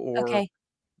do or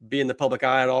be in the public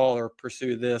eye at all or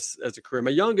pursue this as a career.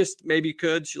 My youngest maybe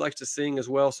could. She likes to sing as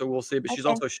well, so we'll see, but she's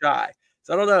also shy.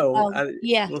 I don't know.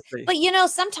 Yeah. We'll see. But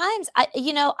sometimes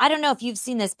I don't know if you've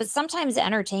seen this, but sometimes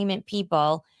entertainment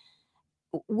people,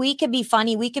 we could be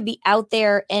funny, we could be out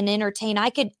there and entertain.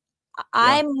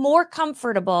 I'm more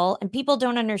comfortable, and people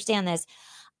don't understand this.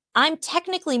 I'm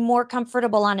technically more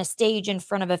comfortable on a stage in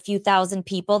front of a few thousand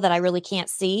people that I really can't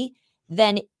see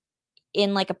than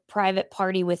in like a private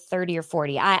party with 30 or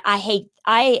 40.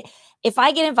 If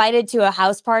I get invited to a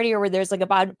house party or where there's like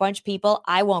a bunch of people,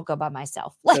 I won't go by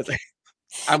myself. Like,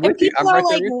 I'm with you. People are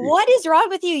like, what is wrong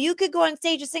with you? You could go on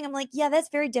stage and sing. I'm like, yeah, that's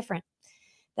very different.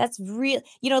 That's real.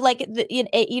 Like,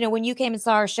 when you came and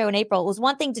saw our show in April, it was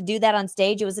one thing to do that on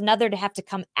stage. It was another to have to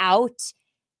come out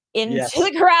into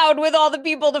the crowd with all the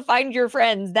people to find your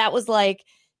friends. That was like,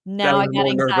 now I got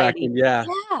anxiety. Yeah.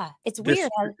 It's weird.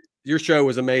 Your show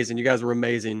was amazing. You guys were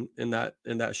amazing in that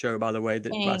show, by the way,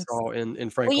 that I saw in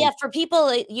Franklin. Well, yeah, for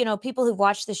people, people who've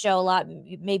watched the show a lot,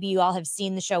 maybe you all have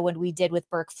seen the show when we did with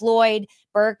Burke Floyd.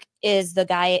 Burke is a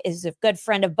good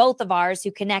friend of both of ours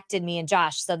who connected me and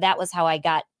Josh. So that was how I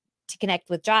got to connect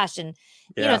with Josh. And,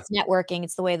 it's networking.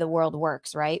 It's the way the world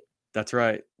works, right? That's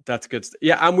right. That's good.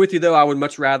 Yeah, I'm with you, though. I would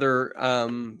much rather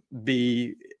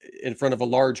be in front of a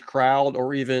large crowd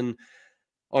or even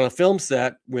on a film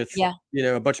set with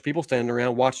a bunch of people standing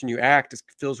around watching you act. It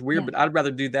feels weird, but I'd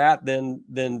rather do that than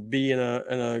be in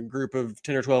a group of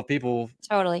 10 or 12 people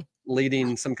totally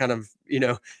leading some kind of,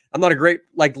 I'm not a great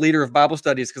leader of Bible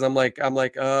studies because I'm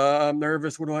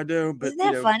nervous. What do I do? But isn't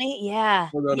that funny? Yeah.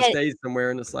 We're on a stage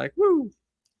somewhere and it's like, woo.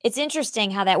 It's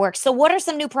interesting how that works. So what are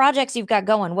some new projects you've got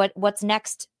going? What's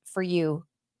next for you?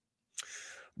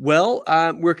 Well,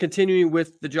 we're continuing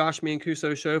with the Josh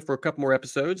Mancuso show for a couple more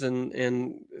episodes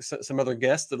and some other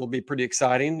guests that'll be pretty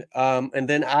exciting. And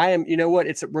then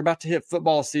we're about to hit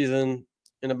football season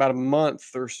in about a month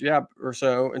or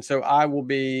so. And so I will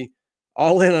be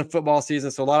all in on football season.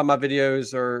 So a lot of my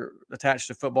videos are attached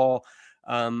to football,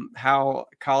 how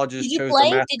colleges chose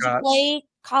their mascots. Did you play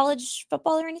college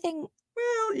football or anything?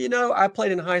 Well, I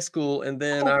played in high school, and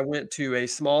then I went to a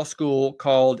small school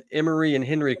called Emory and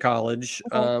Henry College.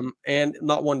 And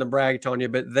not one to brag, Tanya,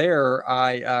 but there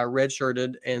I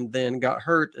redshirted and then got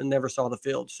hurt and never saw the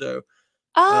field. So,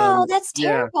 that's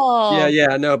terrible.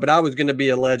 Yeah, no, but I was going to be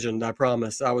a legend. I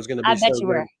promise. I was going to be. I bet you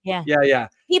were. Yeah. Yeah.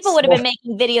 People would have been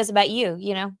making videos about you.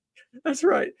 That's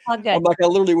right. Oh, good. I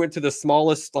literally went to the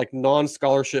smallest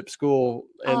non-scholarship school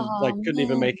and couldn't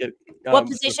even make it. What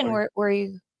position were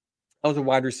you? I was a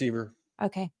wide receiver.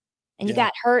 Okay. And you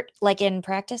got hurt in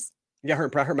practice? Yeah, I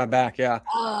hurt my back. Yeah.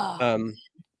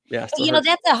 Yeah.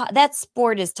 That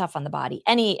sport is tough on the body.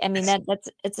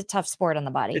 It's a tough sport on the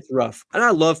body. It's rough. And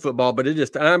I love football, but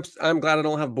I'm glad I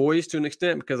don't have boys to an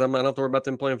extent because I don't have to worry about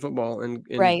them playing football and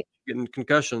getting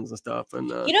concussions and stuff. And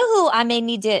you know who I may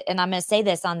need to, and I'm going to say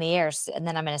this on the air and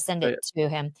then I'm going to send it to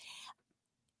him.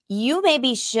 You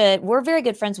maybe should. We're very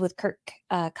good friends with Kirk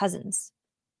Cousins.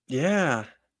 Yeah.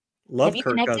 Love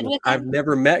Kirk Cousins. With him? I've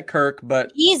never met Kirk,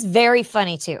 but he's very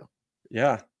funny too.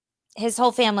 Yeah. His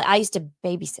whole family. I used to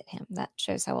babysit him. That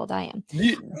shows how old I am.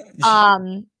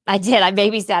 I did. I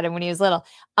babysat him when he was little.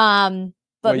 But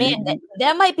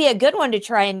that might be a good one to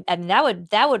try and that would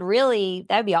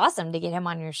be awesome to get him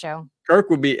on your show. Kirk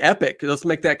would be epic. Let's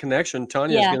make that connection.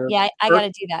 Tanya. I got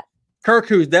to do that. Kirk,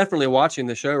 who's definitely watching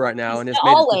the show right now, and I'm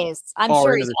sure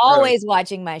he's always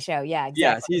watching my show. Yeah,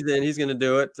 exactly. Yeah, he's going to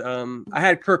do it. I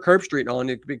had Kirk Herbstreit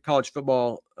on, a big college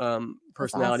football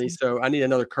personality. Awesome. So I need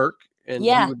another Kirk, and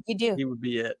you do. He would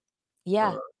be it.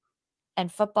 Yeah,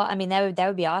 and football. That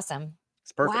would be awesome.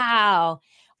 It's perfect. Wow.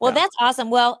 Well, that's awesome.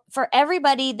 Well, for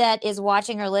everybody that is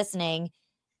watching or listening,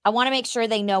 I want to make sure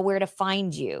they know where to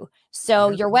find you. So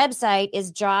your website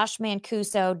is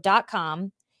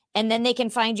joshmancuso.com. And then they can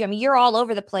find you. You're all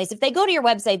over the place. If they go to your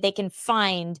website, they can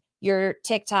find your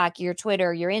TikTok, your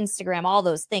Twitter, your Instagram, all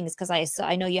those things. Because I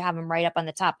know you have them right up on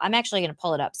the top. I'm actually going to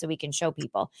pull it up so we can show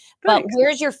people. Thanks. But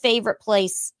where's your favorite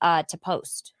place to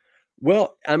post?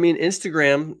 Well,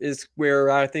 Instagram is where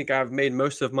I think I've made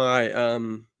most of my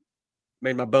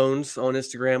made my bones on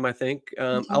Instagram. I think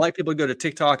I like people to go to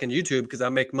TikTok and YouTube because I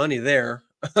make money there.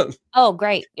 Oh,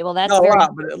 great. Well, that's not a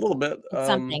lot, but a little bit.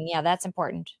 Something. Yeah, that's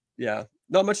important. Yeah.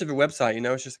 Not much of a website,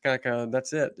 it's just kind of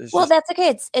that's it. That's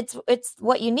okay. It's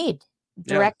what you need.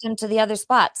 Direct them to the other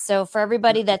spots. So for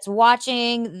everybody that's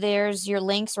watching, there's your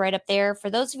links right up there. For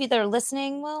those of you that are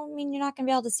listening, well, you're not going to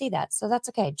be able to see that. So that's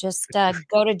okay. Just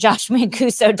go to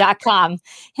joshmancuso.com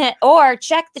or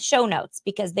check the show notes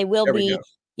because they will be.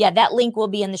 Yeah, that link will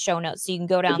be in the show notes. So you can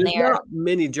go down there. There's not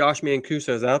many Josh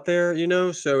Mancusos out there,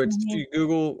 so it's you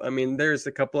Google. There's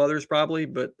a couple others probably,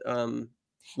 but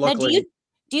luckily.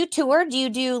 Do you tour? Do you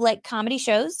do comedy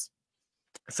shows?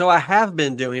 So I have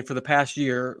been doing for the past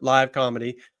year live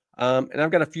comedy, and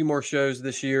I've got a few more shows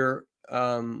this year.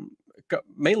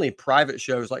 Mainly private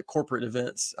shows, like corporate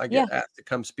events. I get asked to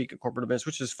come speak at corporate events,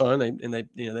 which is fun.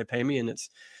 They pay me, and it's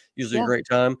usually a great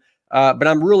time. But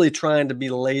I'm really trying to be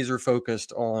laser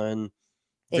focused on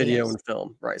video and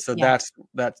film, right? So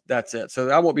that's it. So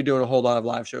I won't be doing a whole lot of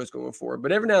live shows going forward,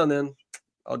 but every now and then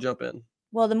I'll jump in.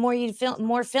 Well, the more you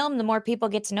film, the more people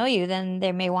get to know you, then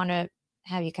they may want to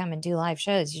have you come and do live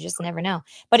shows. You just never know.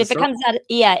 But if it comes out,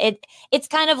 it's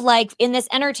kind of like in this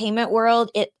entertainment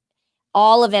world,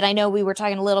 all of it. I know we were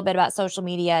talking a little bit about social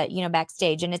media,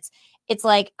 backstage, and it's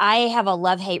like I have a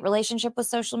love-hate relationship with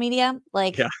social media.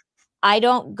 Like, I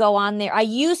don't go on there. I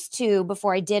used to,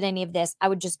 before I did any of this, I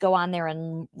would just go on there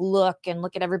and look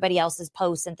at everybody else's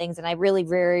posts and things. And I really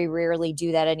very rarely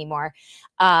do that anymore.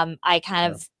 I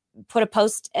kind of put a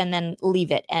post and then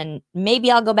leave it. And maybe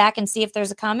I'll go back and see if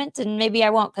there's a comment, and maybe I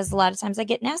won't, because a lot of times I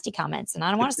get nasty comments and I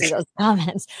don't want to see those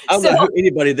comments. I don't know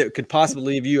anybody that could possibly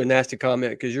leave you a nasty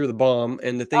comment, because you're the bomb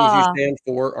and the things you stand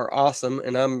for are awesome.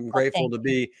 And I'm grateful to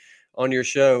be on your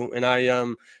show. And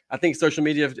I think social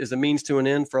media is a means to an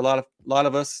end for a lot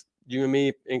of us, you and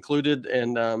me included.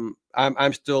 And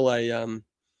I'm still a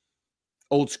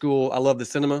old school. I love the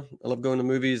cinema. I love going to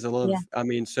movies.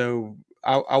 So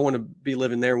I want to be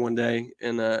living there one day,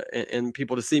 and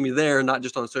people to see me there, not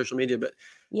just on social media, but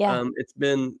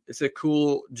it's a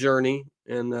cool journey.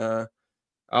 And I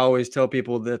always tell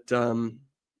people that,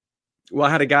 I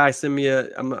had a guy send me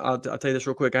I'll tell you this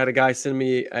real quick. I had a guy send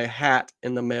me a hat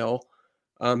in the mail.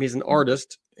 He's an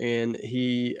artist, and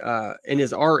he in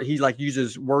his art, he like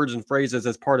uses words and phrases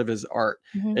as part of his art.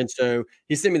 And so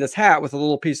he sent me this hat with a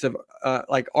little piece of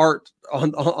like art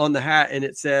on the hat, and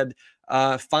it said,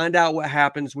 find out what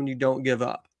happens when you don't give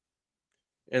up.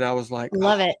 And I was like,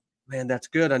 love it, man, that's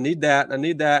good. I need that.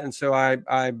 And so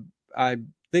I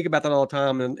think about that all the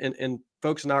time. And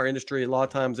folks in our industry, a lot of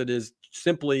times it is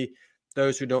simply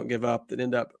those who don't give up that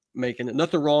end up making it.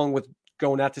 Nothing wrong with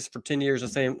going at this for 10 years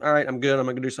and saying, all right, I'm good, I'm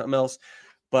going to do something else.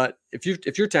 But if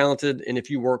you're talented and if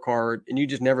you work hard and you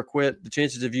just never quit, the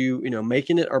chances of you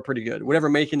making it are pretty good. Whatever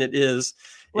making it is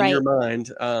in your mind,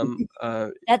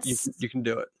 you can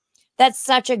do it. That's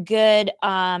such a good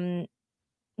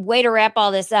way to wrap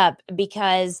all this up,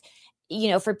 because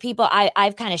for people,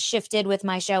 I've kind of shifted with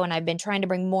my show, and I've been trying to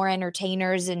bring more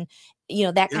entertainers and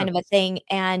that kind of a thing.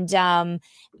 And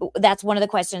that's one of the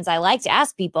questions I like to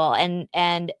ask people.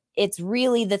 And it's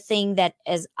really the thing that,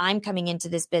 as I'm coming into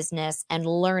this business and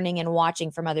learning and watching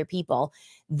from other people,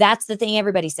 that's the thing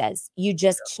everybody says. You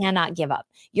just cannot give up.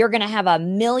 You're going to have a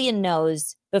million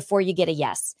no's before you get a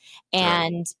yes.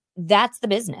 And that's the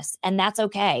business, and that's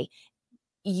okay.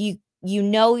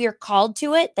 You're called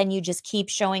to it, then you just keep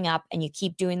showing up and you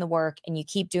keep doing the work and you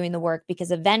keep doing the work,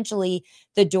 because eventually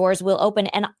the doors will open.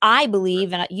 And I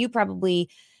believe, and you probably,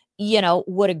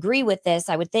 would agree with this,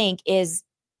 I would think, is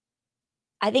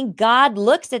I think God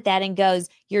looks at that and goes,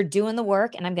 you're doing the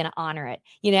work and I'm going to honor it.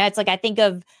 It's like, I think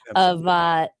of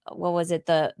what was it?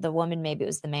 The woman, maybe it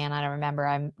was the man. I don't remember.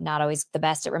 I'm not always the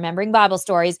best at remembering Bible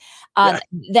stories,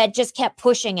 that just kept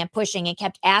pushing and pushing and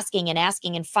kept asking and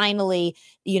asking. And finally,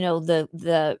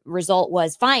 the result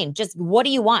was, fine. Just, what do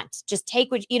you want? Just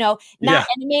take what, and it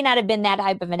may not have been that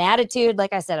type of an attitude.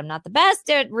 Like I said, I'm not the best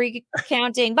at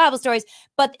recounting Bible stories,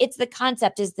 but the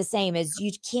concept is the same, as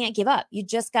you can't give up. You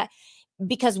just got,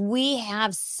 because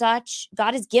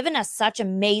God has given us such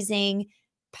amazing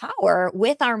power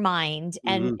with our mind.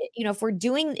 And, if we're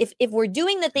doing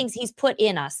the things he's put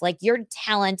in us, like your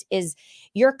talent is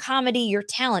your comedy, your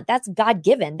talent, that's God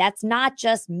given. That's not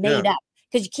just made up,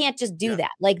 because you can't just do that.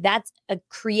 Like, that's a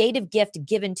creative gift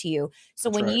given to you.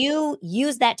 So when you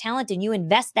use that talent and you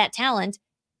invest that talent,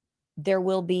 there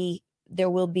will be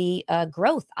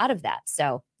growth out of that.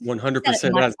 So 100%. Much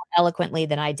more eloquently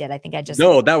than I did. I think I just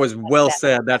that was well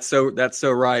said. That's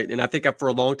so right. And I think for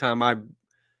a long time,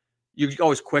 you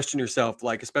always question yourself,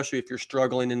 like, especially if you're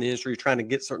struggling in the industry, you're trying to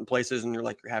get certain places, and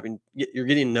you're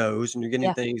getting no's and you're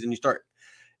getting things, and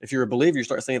if you're a believer, you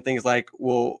start saying things like,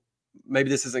 well, maybe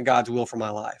this isn't God's will for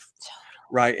my life.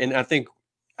 Right. And I think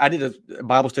I did a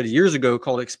Bible study years ago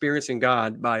called Experiencing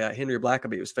God by Henry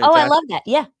Blackaby. It was fantastic. Oh, I love that.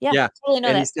 Yeah. Totally know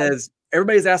and that. He says,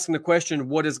 everybody's asking the question,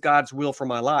 what is God's will for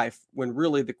my life? When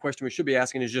really the question we should be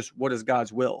asking is just, what is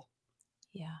God's will?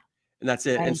 Yeah. And that's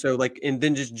it. Right. And so and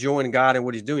then just join God in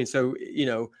what he's doing. So,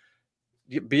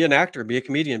 be an actor, be a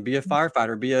comedian, be a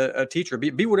firefighter, be a teacher,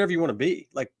 be whatever you want to be.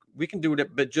 Like, we can do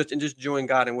it, but just join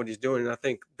God in what he's doing. And I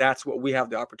think that's what we have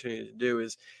the opportunity to do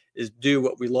is do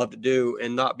what we love to do,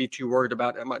 and not be too worried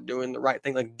about, am I doing the right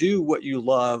thing? Like, do what you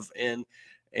love and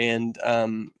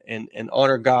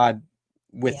honor God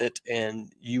with it,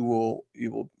 and you will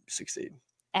succeed.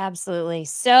 Absolutely.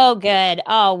 So good.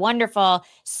 Oh, wonderful.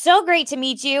 So great to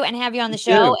meet you and have you on the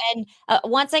show. And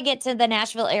once I get to the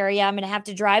Nashville area, I'm going to have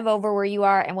to drive over where you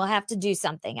are, and we'll have to do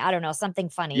something. I don't know, something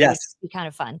funny. Yes. It would be kind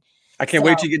of fun. I can't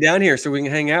wait to get down here so we can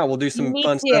hang out. We'll do some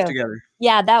fun stuff together.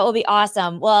 Yeah, that will be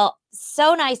awesome. Well,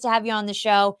 so nice to have you on the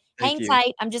show. Thank you.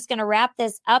 Tight. I'm just going to wrap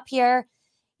this up here.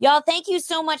 Y'all, thank you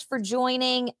so much for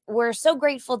joining. We're so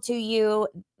grateful to you.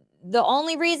 The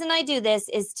only reason I do this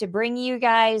is to bring you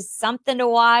guys something to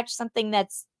watch, something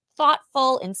that's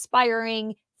thoughtful,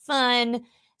 inspiring, fun,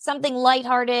 something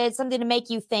lighthearted, something to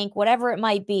make you think, whatever it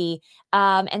might be.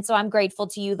 And so I'm grateful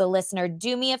to you, the listener.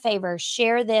 Do me a favor,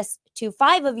 share this to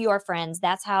 5 of your friends.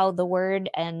 That's how the word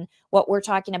and what we're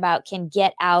talking about can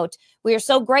get out. We are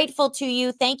so grateful to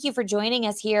you. Thank you for joining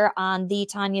us here on the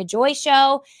Tania Joy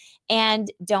Show.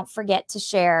 And don't forget to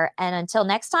share. And until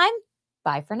next time,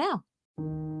 bye for now.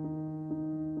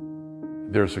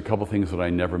 There's a couple things that I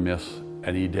never miss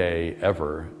any day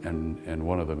ever, and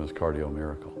one of them is Cardio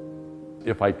Miracle.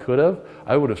 If I could have,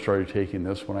 I would have started taking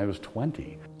this when I was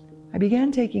 20. I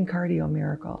began taking Cardio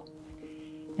Miracle.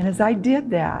 And as I did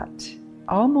that,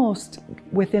 almost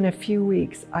within a few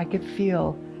weeks, I could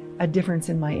feel a difference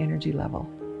in my energy level.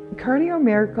 Cardio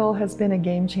Miracle has been a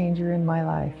game changer in my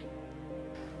life.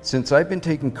 Since I've been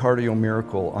taking Cardio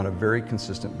Miracle on a very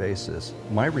consistent basis,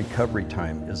 my recovery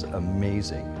time is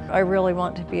amazing. I really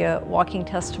want to be a walking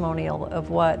testimonial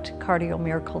of what Cardio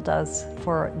Miracle does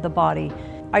for the body.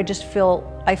 I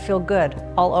feel good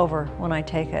all over when I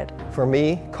take it. For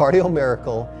me, Cardio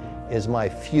Miracle is my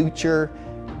future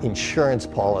insurance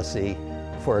policy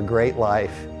for a great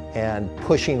life and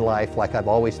pushing life like I've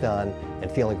always done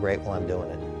and feeling great while I'm doing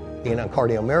it. Being on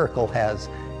Cardio Miracle has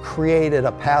created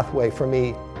a pathway for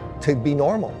me to be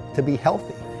normal, to be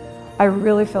healthy. I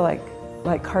really feel like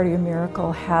Cardio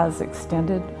Miracle has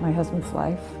extended my husband's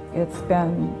life. It's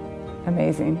been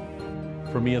amazing.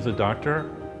 For me as a doctor,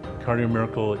 Cardio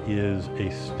Miracle is a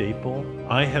staple.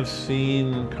 I have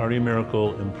seen Cardio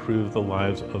Miracle improve the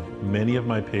lives of many of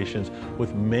my patients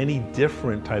with many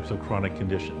different types of chronic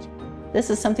conditions.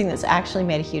 This is something that's actually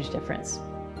made a huge difference,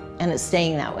 and it's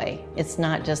staying that way. It's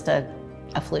not just a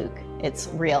fluke, it's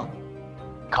real.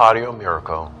 Cardio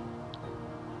Miracle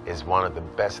is one of the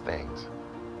best things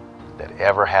that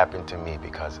ever happened to me,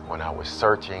 because when I was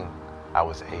searching, I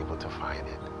was able to find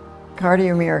it.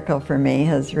 Cardio Miracle for me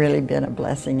has really been a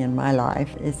blessing in my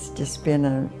life. It's just been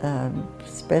a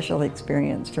special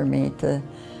experience for me to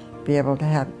be able to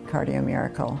have Cardio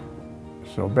Miracle.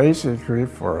 So basically,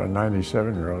 for a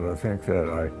 97-year-old, I think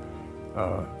that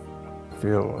I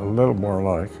feel a little more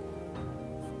like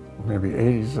maybe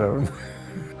 87.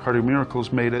 Cardio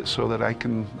Miracle's made it so that I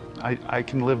can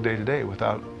live day to day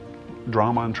without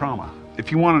drama and trauma.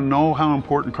 If you want to know how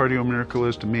important Cardio Miracle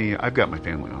is to me, I've got my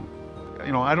family on it.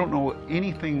 You know, I don't know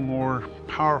anything more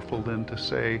powerful than to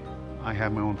say I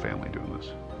have my own family doing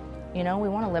this. You know, we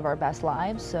want to live our best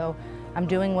lives, so I'm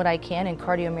doing what I can, and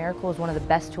Cardio Miracle is one of the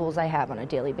best tools I have on a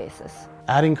daily basis.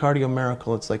 Adding Cardio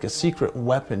Miracle, it's like a secret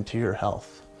weapon to your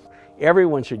health.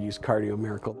 Everyone should use Cardio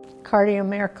Miracle. Cardio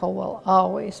Miracle will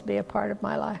always be a part of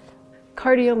my life.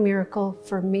 Cardio Miracle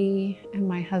for me and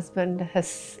my husband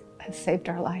has saved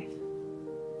our life.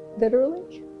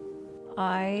 Literally.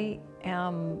 I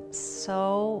am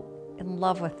so in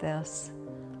love with this.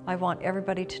 I want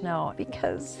everybody to know,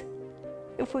 because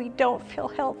if we don't feel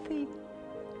healthy,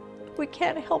 we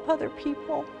can't help other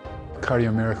people.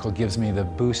 Cardio Miracle gives me the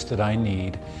boost that I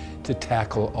need to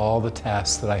tackle all the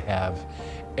tasks that I have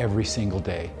every single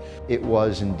day. It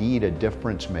was indeed a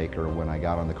difference maker when I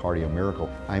got on the Cardio Miracle.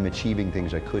 I'm achieving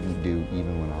things I couldn't do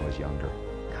even when I was younger.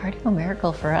 Cardio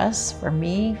Miracle for us, for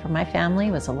me, for my family,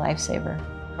 was a lifesaver.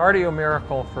 Cardio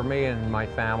Miracle for me and my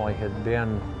family has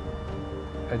been,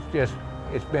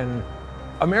 it's been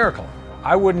a miracle.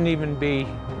 I wouldn't even be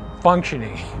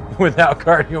functioning without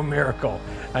Cardio Miracle.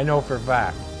 I know for a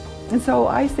fact. And so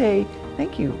I say,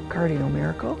 thank you, Cardio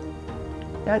Miracle.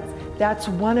 That's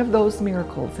one of those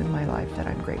miracles in my life that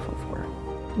I'm grateful for.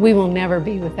 We will never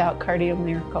be without Cardio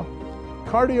Miracle.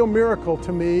 Cardio Miracle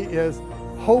to me is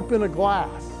hope in a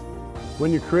glass.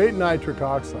 When you create nitric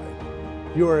oxide,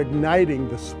 you are igniting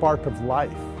the spark of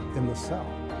life in the cell.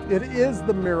 It is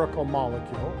the miracle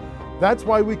molecule. That's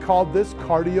why we called this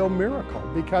Cardio Miracle,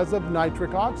 because of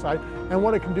nitric oxide and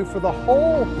what it can do for the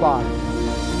whole body.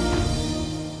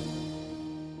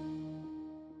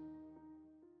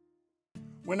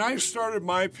 When I started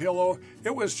MyPillow,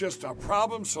 it was just a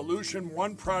problem solution,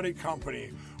 one product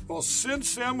company. Well,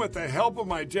 since then, with the help of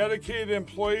my dedicated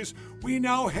employees, we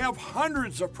now have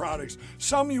hundreds of products,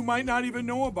 some you might not even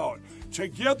know about. To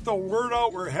get the word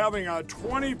out, we're having a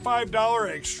 $25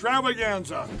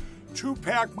 extravaganza.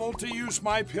 2-pack multi-use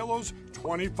My Pillows,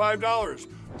 $25.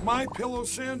 My Pillow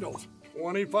sandals,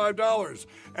 $25.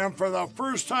 And for the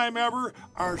first time ever,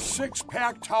 our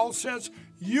 6-pack towel sets,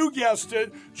 you guessed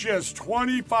it, just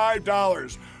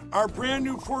 $25. Our brand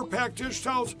new 4-pack dish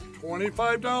towels,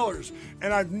 $25.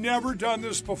 And I've never done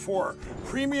this before.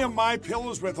 Premium My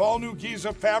Pillows with all new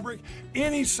Giza fabric,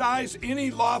 any size,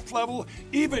 any loft level,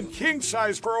 even king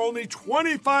size for only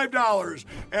 $25.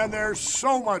 And there's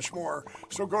so much more.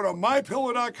 So go to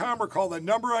mypillow.com or call the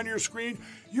number on your screen.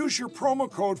 Use your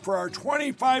promo code for our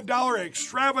 $25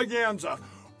 extravaganza.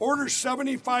 Order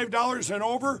 $75 and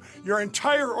over. Your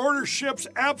entire order ships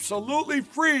absolutely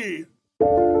free.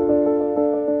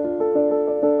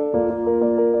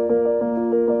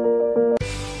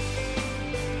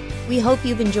 We hope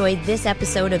you've enjoyed this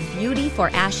episode of Beauty for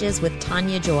Ashes with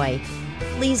Tania Joy.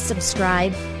 Please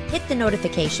subscribe, hit the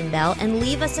notification bell, and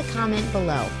leave us a comment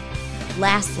below.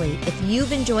 Lastly, if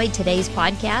you've enjoyed today's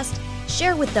podcast,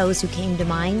 share with those who came to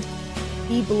mind.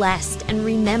 Be blessed, and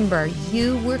remember,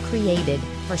 you were created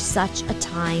for such a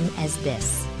time as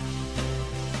this.